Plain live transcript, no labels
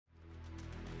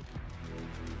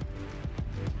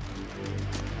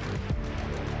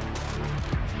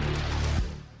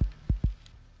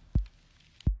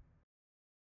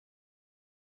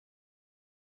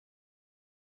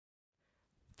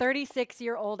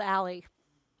36-year-old Allie.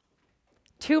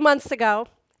 2 months ago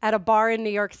at a bar in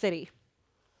New York City,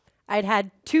 I'd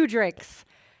had 2 drinks,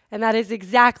 and that is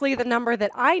exactly the number that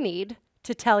I need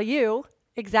to tell you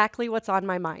exactly what's on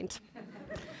my mind.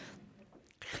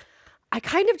 I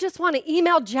kind of just want to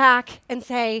email Jack and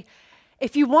say,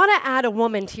 if you want to add a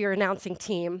woman to your announcing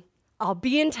team, I'll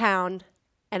be in town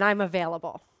and I'm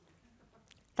available.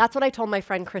 That's what I told my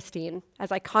friend Christine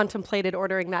as I contemplated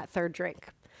ordering that 3rd drink.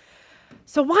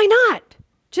 So why not?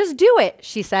 Just do it,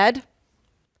 she said.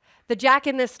 The Jack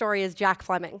in this story is Jack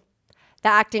Fleming, the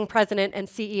acting president and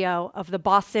CEO of the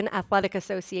Boston Athletic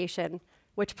Association,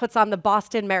 which puts on the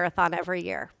Boston Marathon every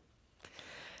year.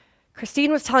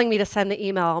 Christine was telling me to send the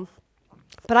email,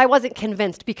 but I wasn't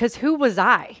convinced because who was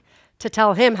I to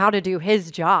tell him how to do his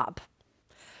job?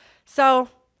 So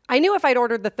I knew if I'd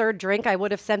ordered the 3rd drink, I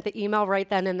would have sent the email right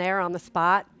then and there on the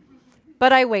spot,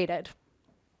 but I waited.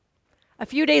 A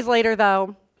few days later,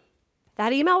 though,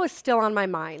 that email was still on my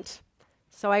mind.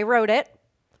 So I wrote it,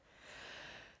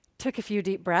 took a few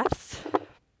deep breaths,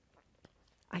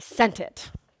 I sent it,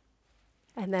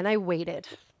 and then I waited.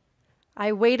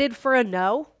 I waited for a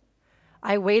no.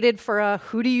 I waited for a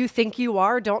who do you think you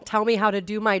are? Don't tell me how to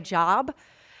do my job.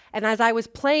 And as I was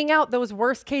playing out those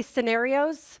worst case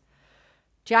scenarios,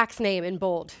 Jack's name in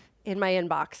bold in my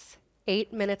inbox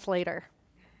 8 minutes later,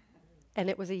 and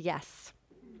it was a yes.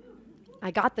 I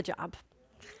got the job.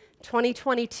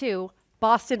 2022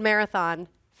 Boston Marathon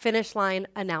finish line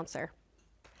announcer.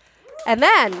 And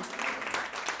then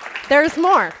there's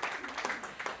more.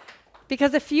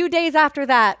 Because a few days after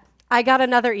that, I got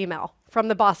another email from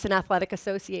the Boston Athletic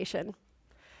Association.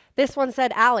 This one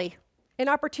said, Allie, an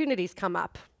opportunity's come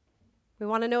up. We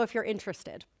want to know if you're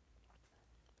interested.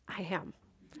 I am.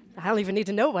 I don't even need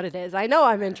to know what it is. I know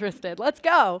I'm interested. Let's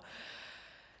go.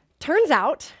 Turns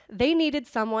out they needed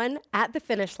someone at the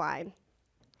finish line,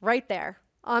 right there,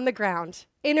 on the ground,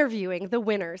 interviewing the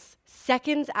winners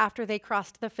seconds after they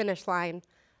crossed the finish line,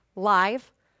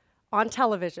 live on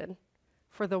television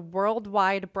for the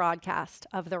worldwide broadcast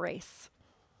of the race.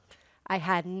 I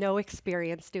had no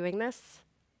experience doing this,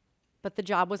 but the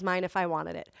job was mine if I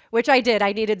wanted it, which I did.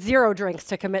 I needed 0 drinks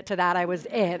to commit to that. I was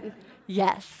in.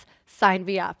 Yes, sign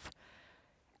me up.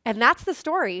 And that's the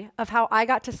story of how I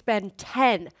got to spend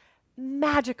 10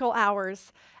 magical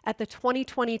hours at the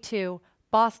 2022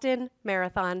 Boston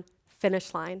Marathon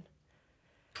finish line.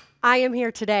 I am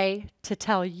here today to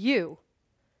tell you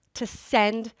to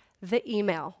send the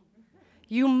email.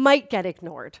 You might get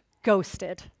ignored,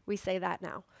 ghosted. We say that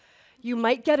now. You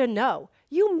might get a no.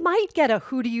 You might get a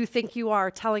who do you think you are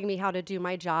telling me how to do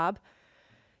my job.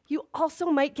 You also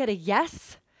might get a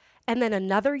yes, and then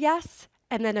another yes,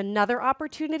 and then another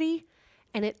opportunity,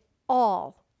 and it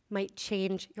all might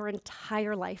change your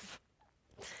entire life.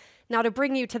 Now, to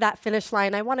bring you to that finish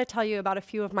line, I want to tell you about a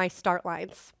few of my start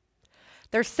lines.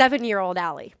 There's 7-year-old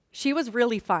Allie. She was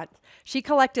really fun. She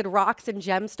collected rocks and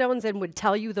gemstones and would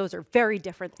tell you those are very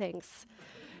different things.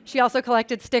 She also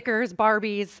collected stickers,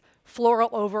 Barbies, floral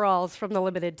overalls from the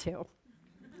Limited too.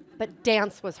 But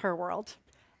dance was her world.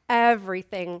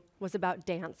 Everything was about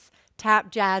dance.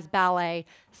 Tap, jazz, ballet.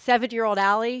 7-year-old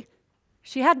Allie,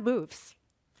 she had moves.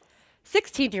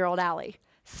 16-year-old Allie,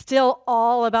 still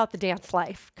all about the dance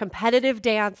life. Competitive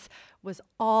dance was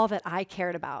all that I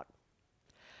cared about.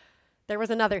 There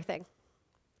was another thing.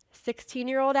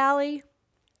 16-year-old Allie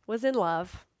was in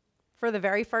love for the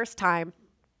very first time.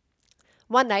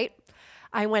 One night,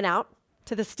 I went out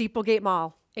to the Steeplegate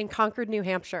Mall in Concord, New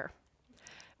Hampshire.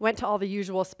 Went to all the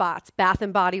usual spots. Bath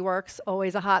and Body Works,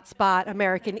 always a hot spot.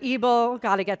 American Eagle,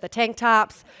 gotta get the tank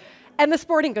tops. And the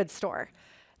sporting goods store.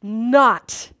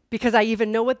 Not because I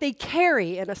even know what they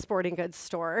carry in a sporting goods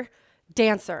store.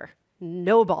 Dancer,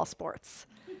 no ball sports.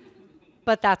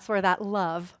 But that's where that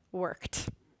love worked.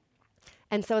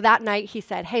 And so that night he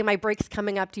said, hey, my break's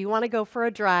coming up. Do you want to go for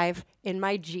a drive in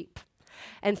my Jeep?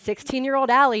 And 16-year-old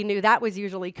Allie knew that was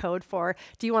usually code for,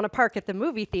 do you want to park at the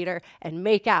movie theater and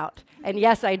make out? And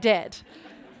yes, I did.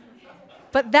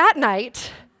 But that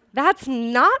night, that's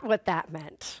not what that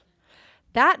meant.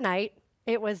 That night,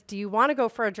 it was, do you want to go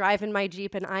for a drive in my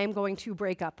Jeep and I am going to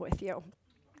break up with you?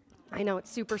 I know,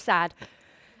 it's super sad.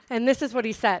 And this is what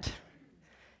he said.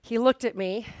 He looked at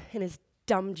me in his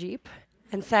dumb Jeep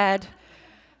and said,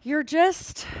 you're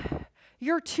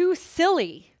too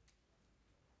silly.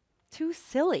 Too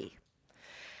silly.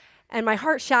 And my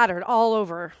heart shattered all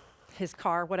over his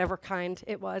car, whatever kind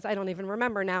it was. I don't even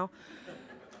remember now.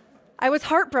 I was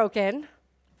heartbroken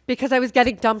because I was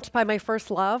getting dumped by my first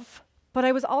love, but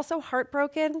I was also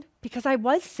heartbroken because I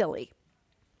was silly.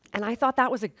 And I thought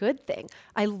that was a good thing.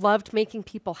 I loved making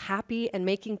people happy and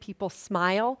making people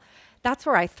smile. That's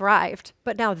where I thrived.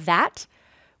 But now that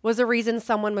was a reason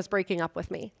someone was breaking up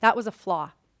with me. That was a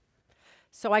flaw.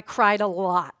 So I cried a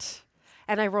lot,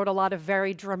 and I wrote a lot of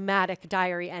very dramatic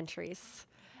diary entries.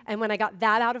 And when I got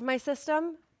that out of my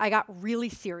system, I got really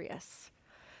serious.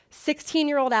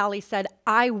 16-year-old Allie said,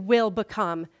 I will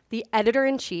become the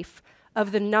editor-in-chief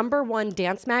of the #1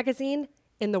 dance magazine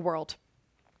in the world.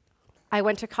 I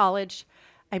went to college,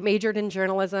 I majored in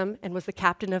journalism, and was the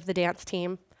captain of the dance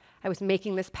team. I was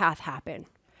making this path happen.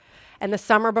 And the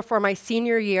summer before my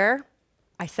senior year,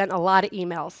 I sent a lot of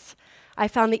emails. I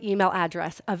found the email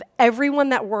address of everyone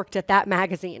that worked at that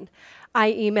magazine.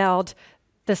 I emailed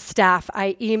the staff,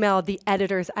 I emailed the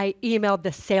editors, I emailed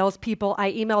the salespeople,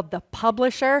 I emailed the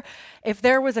publisher. If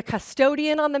there was a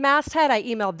custodian on the masthead, I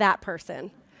emailed that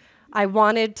person. I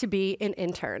wanted to be an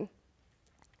intern.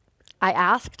 I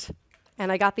asked,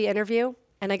 and I got the interview,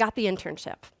 and I got the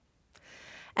internship.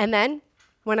 And then,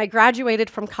 when I graduated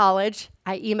from college,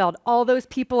 I emailed all those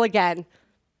people again.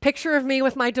 Picture of me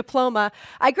with my diploma.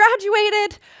 I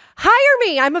graduated, hire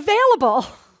me, I'm available.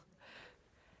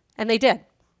 And they did.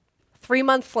 3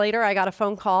 months later, I got a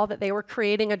phone call that they were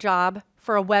creating a job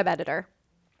for a web editor.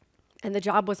 And the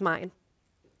job was mine.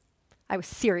 I was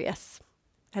serious,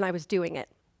 and I was doing it.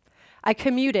 I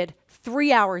commuted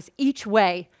 3 hours each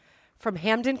way from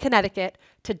Hamden, Connecticut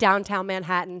to downtown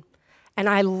Manhattan. And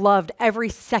I loved every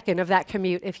second of that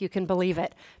commute, if you can believe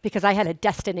it, because I had a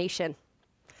destination.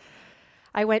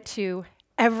 I went to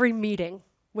every meeting,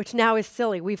 which now is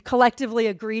silly. We've collectively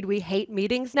agreed we hate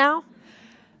meetings now.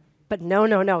 But no,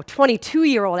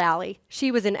 22-year-old Allie,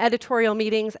 she was in editorial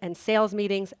meetings and sales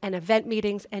meetings and event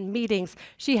meetings and meetings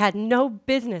she had no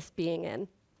business being in.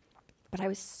 But I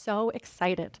was so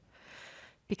excited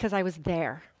because I was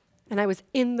there and I was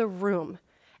in the room,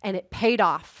 and it paid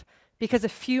off because a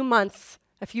few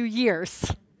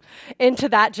years into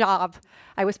that job,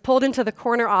 I was pulled into the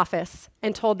corner office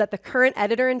and told that the current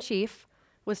editor-in-chief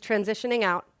was transitioning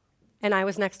out, and I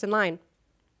was next in line.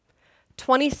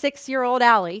 26-year-old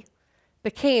Allie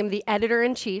became the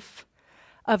editor-in-chief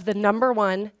of the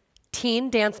 #1 teen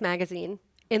dance magazine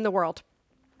in the world.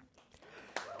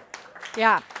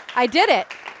 Yeah, I did it,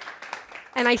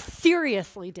 and I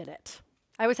seriously did it.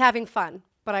 I was having fun,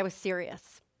 but I was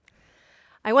serious.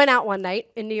 I went out one night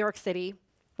in New York City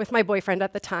with my boyfriend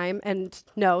at the time, and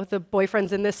no, the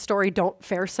boyfriends in this story don't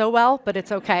fare so well, but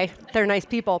it's okay. They're nice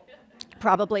people,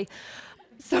 probably.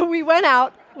 So we went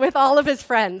out with all of his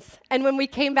friends, and when we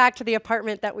came back to the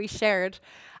apartment that we shared,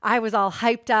 I was all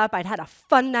hyped up. I'd had a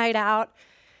fun night out,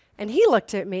 and he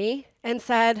looked at me and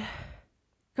said,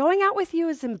 "Going out with you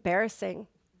is embarrassing."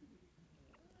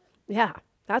 Yeah,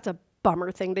 that's a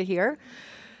bummer thing to hear.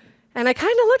 And I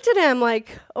kind of looked at him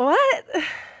like, "What?"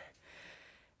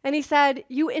 And he said,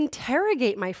 "You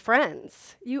interrogate my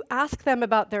friends. You ask them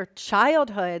about their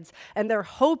childhoods and their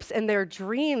hopes and their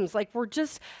dreams like we're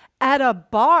just at a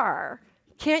bar.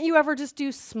 Can't you ever just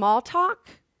do small talk?"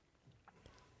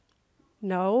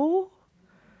 No,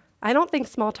 I don't think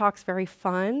small talk's very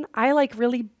fun. I like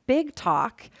really big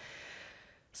talk.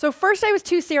 So first I was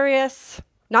too serious,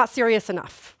 not serious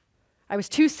enough. I was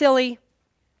too silly.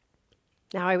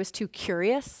 Now I was too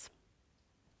curious.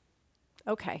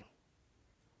 Okay.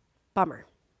 Bummer.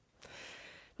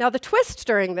 Now, the twist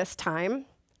during this time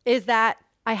is that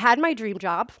I had my dream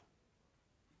job.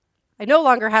 I no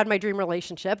longer had my dream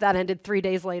relationship. That ended 3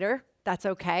 days later. That's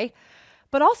okay.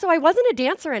 But also, I wasn't a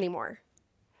dancer anymore.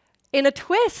 In a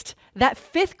twist, that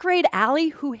 5th grade Allie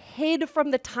who hid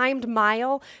from the timed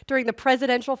mile during the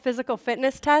presidential physical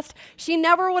fitness test, she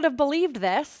never would have believed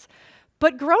this.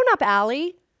 But grown-up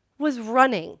Allie was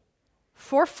running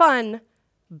for fun,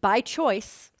 by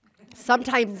choice,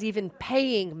 sometimes even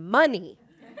paying money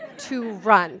to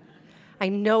run. I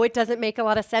know it doesn't make a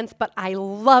lot of sense, but I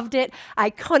loved it.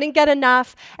 I couldn't get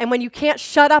enough. And when you can't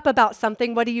shut up about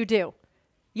something, what do?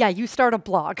 Yeah, you start a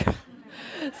blog.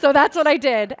 So that's what I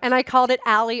did, and I called it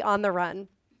Allie on the Run.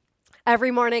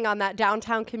 Every morning on that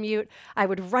downtown commute, I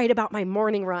would write about my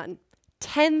morning run.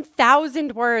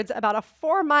 10,000 words about a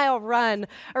 4-mile run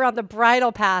around the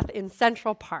bridle path in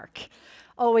Central Park.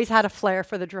 Always had a flair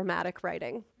for the dramatic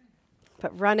writing.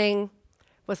 But running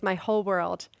was my whole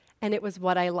world, and it was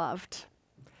what I loved.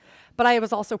 But I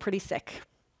was also pretty sick.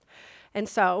 And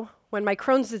so when my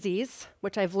Crohn's disease,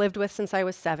 which I've lived with since I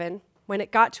was 7, when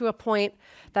it got to a point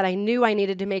that I knew I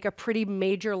needed to make a pretty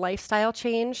major lifestyle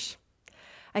change,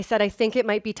 I said, I think it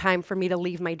might be time for me to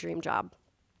leave my dream job.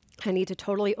 I need to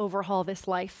totally overhaul this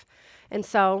life. And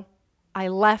so I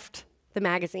left the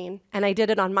magazine, and I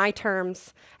did it on my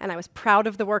terms, and I was proud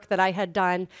of the work that I had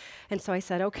done. And so I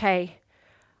said, okay,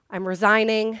 I'm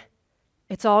resigning.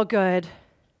 It's all good.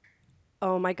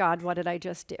 oh my God, what did I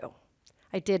just do?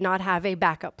 I did not have a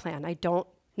backup plan. I don't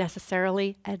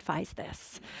necessarily advise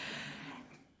this.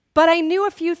 But I knew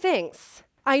a few things.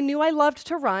 I knew I loved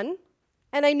to run,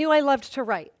 and I knew I loved to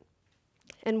write.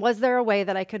 And was there a way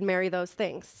that I could marry those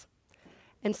things?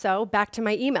 And so, back to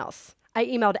my emails. I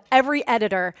emailed every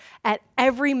editor at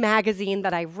every magazine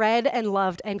that I read and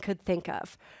loved and could think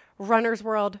of. Runner's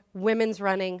World, Women's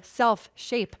Running, Self,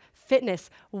 Shape, Fitness,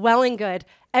 Well and Good.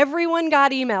 Everyone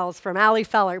got emails from Allie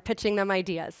Feller pitching them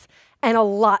ideas. And a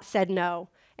lot said no,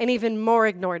 and even more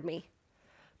ignored me.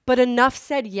 But enough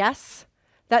said yes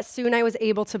that soon I was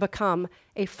able to become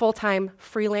a full-time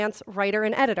freelance writer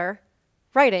and editor,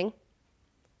 writing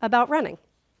about running.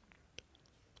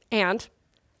 And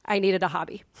I needed a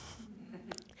hobby.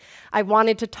 I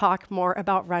wanted to talk more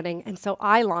about running, and so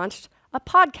I launched a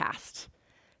podcast,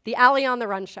 the Allie on the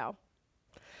Run Show.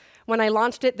 When I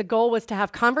launched it, the goal was to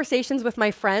have conversations with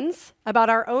my friends about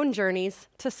our own journeys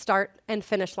to start and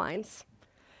finish lines.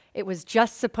 It was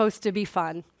just supposed to be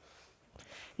fun.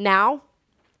 Now,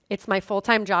 it's my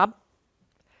full-time job.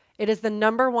 It is the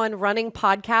 #1 running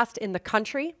podcast in the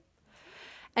country.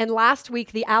 And last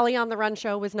week, the Allie on the Run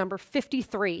Show was number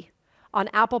 53 on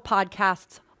Apple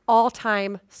Podcasts'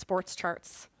 all-time sports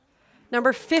charts.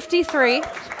 Number 53.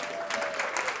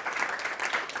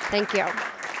 Thank you.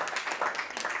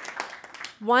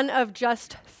 One of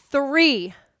just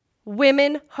 3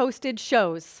 women-hosted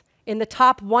shows in the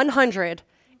top 100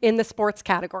 in the sports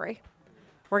category.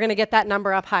 We're going to get that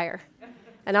number up higher.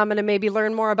 And I'm going to maybe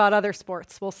learn more about other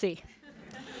sports. We'll see.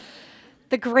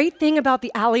 The great thing about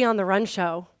the Allie on the Run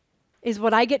Show is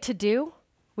what I get to do,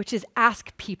 which is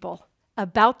ask people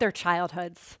about their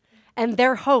childhoods and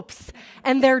their hopes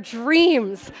and their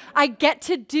dreams. I get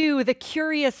to do the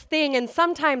curious thing, and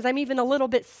sometimes I'm even a little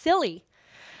bit silly.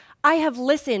 I have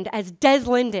listened as Des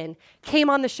Linden came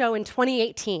on the show in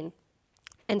 2018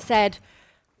 and said,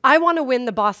 I want to win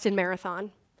the Boston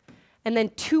Marathon. And then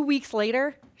 2 weeks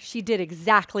later, she did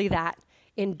exactly that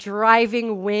in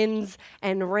driving winds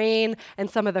and rain and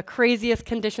some of the craziest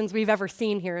conditions we've ever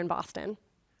seen here in Boston.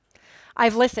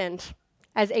 I've listened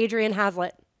as Adrienne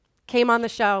Hazlitt came on the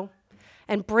show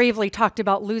and bravely talked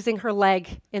about losing her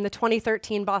leg in the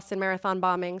 2013 Boston Marathon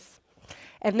bombings,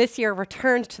 and this year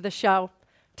returned to the show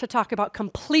to talk about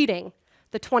completing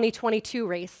the 2022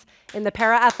 race in the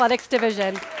para-athletics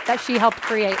division that she helped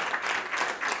create.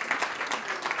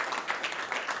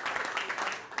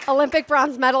 Olympic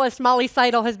bronze medalist Molly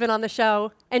Seidel has been on the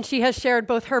show, and she has shared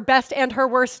both her best and her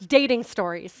worst dating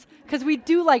stories, because we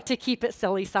do like to keep it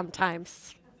silly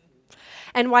sometimes.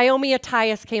 And Wyoming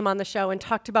Attias came on the show and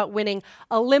talked about winning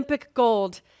Olympic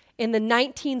gold in the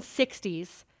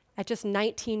 1960s at just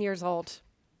 19 years old.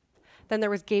 Then there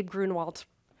was Gabe Grunwald.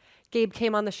 Gabe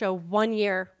came on the show 1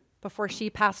 year before she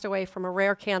passed away from a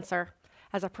rare cancer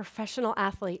as a professional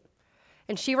athlete.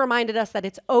 And she reminded us that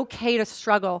it's okay to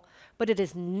struggle, but it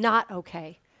is not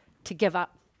okay to give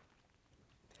up.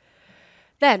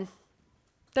 Then,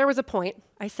 there was a point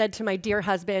I said to my dear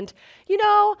husband, you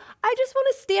know, I just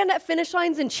want to stand at finish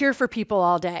lines and cheer for people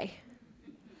all day.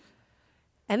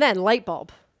 And then, light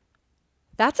bulb.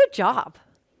 That's a job.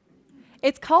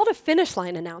 It's called a finish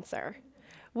line announcer.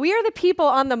 We are the people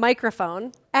on the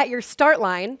microphone at your start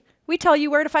line. We tell you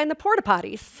where to find the porta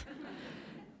potties.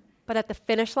 But at the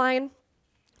finish line,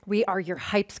 we are your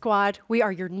hype squad, we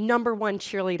are your #1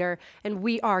 cheerleader, and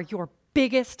we are your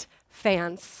biggest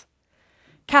fans.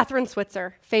 Catherine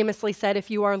Switzer famously said,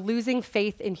 if you are losing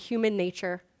faith in human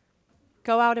nature,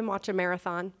 go out and watch a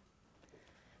marathon.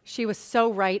 She was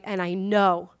so right, and I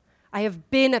know. I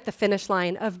have been at the finish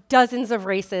line of dozens of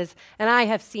races, and I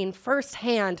have seen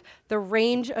firsthand the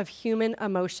range of human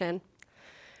emotion.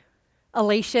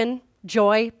 Elation,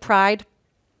 joy, pride,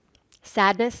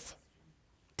 sadness,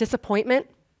 disappointment.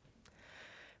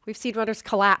 We've seen runners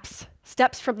collapse,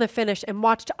 steps from the finish, and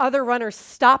watched other runners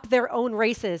stop their own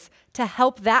races to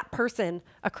help that person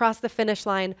across the finish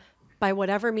line by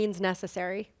whatever means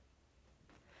necessary.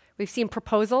 We've seen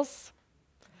proposals.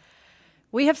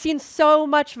 We have seen so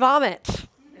much vomit.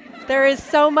 There is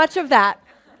so much of that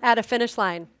at a finish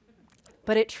line,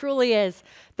 but it truly is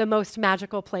the most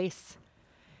magical place.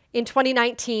 In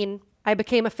 2019, I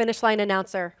became a finish line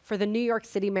announcer for the New York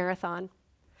City Marathon.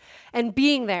 And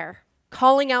being there,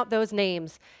 calling out those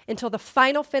names until the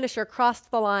final finisher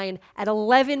crossed the line at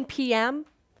 11 p.m.,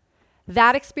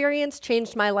 that experience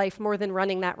changed my life more than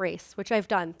running that race, which I've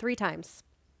done 3 times.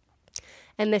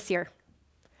 And this year,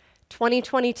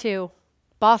 2022,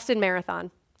 Boston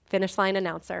Marathon, finish line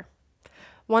announcer.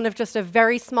 One of just a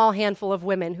very small handful of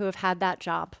women who have had that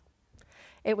job.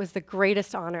 It was the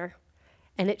greatest honor,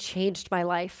 and it changed my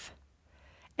life.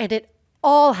 And it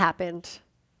all happened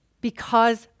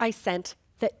because I sent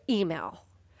the email.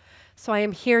 So I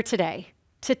am here today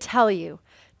to tell you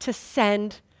to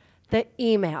send the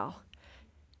email.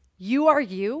 You are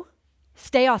you.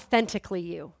 Stay authentically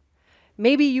you.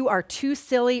 Maybe you are too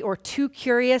silly or too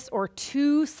curious or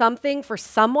too something for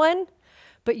someone,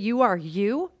 but you are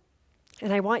you,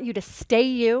 and I want you to stay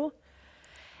you.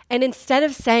 And instead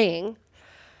of saying,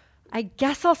 I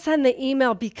guess I'll send the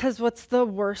email because what's the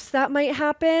worst that might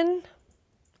happen?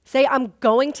 Say, I'm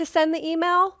going to send the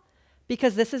email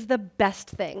because this is the best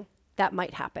thing that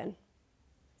might happen.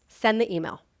 Send the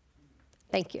email.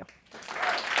 Thank you.